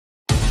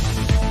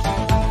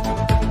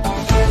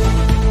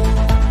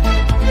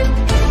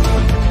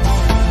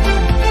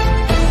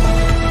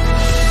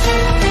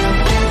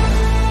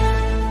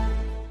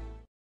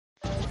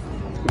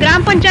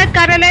ग्रामपंचायत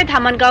कार्यालय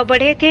धामणगाव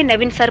बडे येथे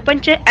नवीन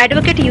सरपंच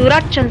ॲडव्होकेट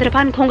युवराज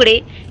चंद्रभान घोंगडे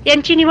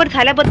यांची निवड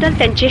झाल्याबद्दल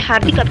त्यांचे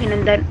हार्दिक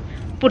अभिनंदन।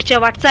 पुढच्या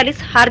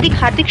वाटचालीस हार्दिक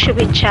हार्दिक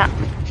शुभेच्छा।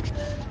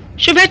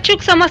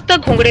 शुभेच्छुक समस्त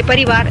घोंगडे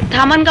परिवार,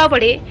 धामणगाव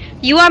बडे,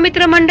 युवा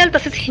मित्र मंडळ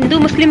तसेच हिंदू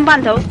मुस्लिम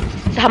बांधव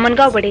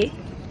धामणगाव बडे।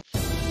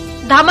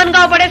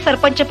 धामणगाव बडे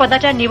सरपंच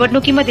पदाच्या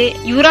निवडणुकीमध्ये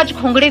युवराज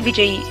घोंगडे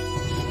विजयी।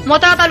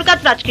 मोताळा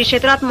तालुक्यात राजकीय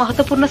क्षेत्रात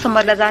महत्त्वपूर्ण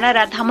समजल्या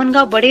जाणाऱ्या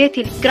धामणगाव बडे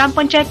येथील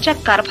ग्रामपंचायतच्या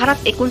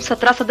कारभारात एकूण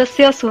 17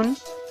 सदस्य असून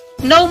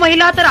 9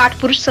 महिला तर 8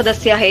 पुरुष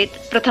सदस्य आहेत।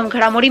 प्रथम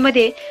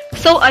घडामोडीमध्ये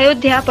सौ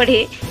अयोध्या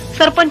बडे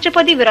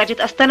सरपंचपदी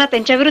विराजित असताना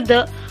त्यांच्या विरुद्ध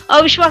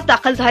अविश्वास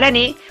दाखल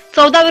झाल्याने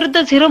 14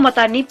 विरुद्ध 0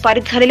 मतांनी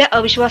पारित झालेल्या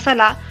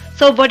अविश्वासाला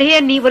सौ बडे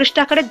यांनी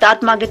वरिष्ठाकडे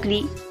दाद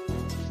मागितली।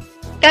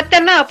 त्यात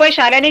त्यांना अपयश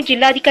आल्याने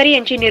जिल्हाधिकारी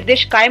यांचे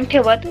निर्देश कायम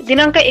ठेवत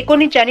दिनांक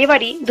 19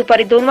 जानेवारी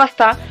दुपारी 2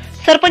 वाजता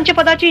सरपंच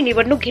पदाची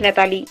निवडणूक घेण्यात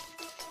आली।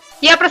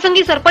 या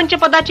प्रसंगी सरपंच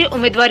पदाचे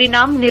उमेदवारी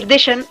नाम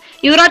निर्देशन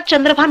युवराज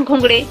चंद्रभान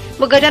घोंगडे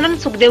व गजानन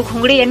सुखदेव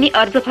घोंगडे यांनी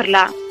अर्ज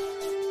भरला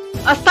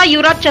असता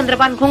युवराज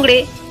चंद्रभान घोंगडे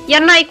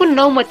यांना एकूण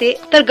 9 मते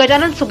तर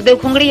गजानन सुखदेव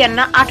घोंगडे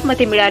यांना 8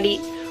 मते मिळाली।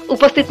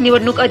 उपस्थित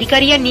निवडणूक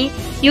अधिकारी यांनी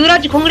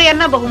युवराज घोंगडे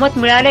यांना बहुमत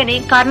मिळाल्याने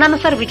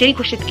कारणानुसार विजयी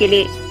घोषित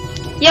केले।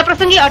 या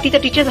प्रसंगी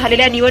अटीतटीचे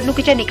झालेल्या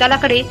निवडणुकीच्या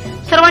निकालाकडे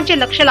सर्वांचे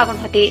लक्ष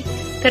लागून होते।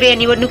 तर या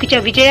निवडणुकीच्या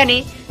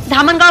विजयाने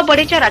धामणगाव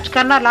बडेच्या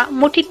राजकारणाला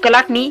मोठी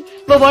कलाटणी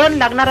व वळण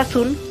लागणार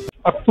असून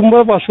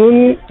ऑक्टोबर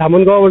पासून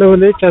धामणगाव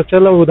बडेमध्ये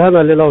चर्चेला उधाण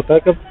आलेला होता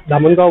की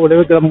धामणगाव बडे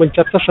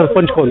ग्रामपंचायतचा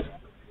सरपंच कोण,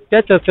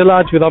 त्या चर्चेला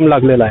आज विराम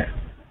लागलेला आहे।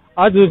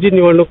 आज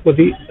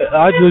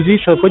रोजी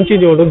सरपंचची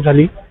निवडणूक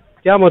झाली,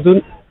 त्यामधून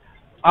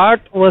 8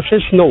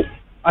 वर्सेस 9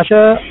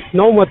 अशा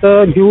 9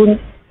 मतं घेऊन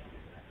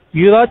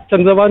युवराज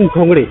चंद्रभान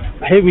घोंगडे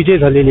हे विजय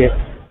झालेले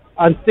आहे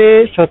आणि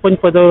ते सरपंच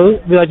पदावर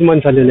विराजमान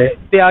झालेले आहे।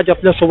 ते आज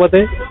आपल्या सोबत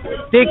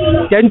आहे,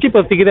 त्यांची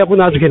प्रतिक्रिया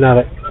आपण आज घेणार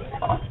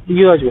आहे।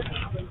 युवराज,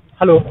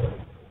 हॅलो,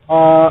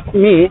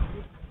 मी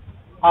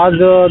आज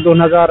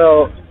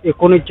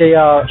 2019च्या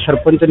या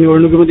सरपंच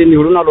निवडणुकीमध्ये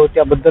निवडून आलो,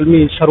 त्याबद्दल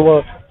मी सर्व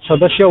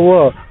सदस्य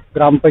व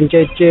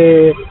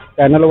ग्रामपंचायतचे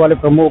पॅनलवाले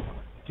प्रमुख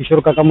किशोर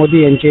काका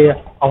मोदी यांचे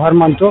आभार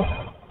मानतो।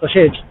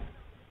 तसेच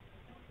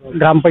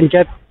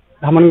ग्रामपंचायत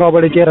धामणगाव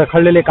बडेचे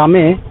रखडलेले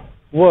कामे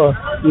व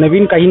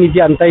नवीन काही निधी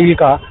आणता येईल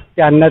का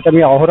ते आणण्याचा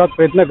मी अहोरात्र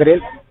प्रयत्न करेल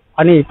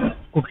आणि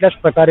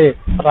कुठल्याच प्रकारे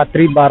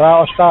रात्री 12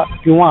 वाजता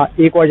किंवा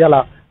 1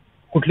 वाजेला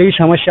कुठलीही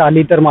समस्या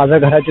आली तर माझ्या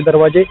घराचे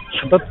दरवाजे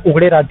सतत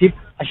उघडे राहतील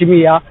अशी मी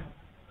या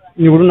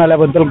निवडून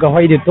आल्याबद्दल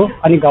ग्वाही देतो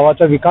आणि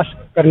गावाचा विकास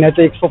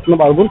करण्याचे एक स्वप्न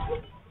बाळगून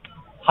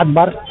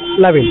हातभार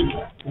लावेल।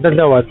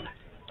 धन्यवाद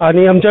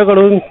आणि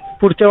आमच्याकडून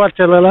पुढच्या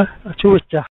वाटचालीला शुभेच्छा।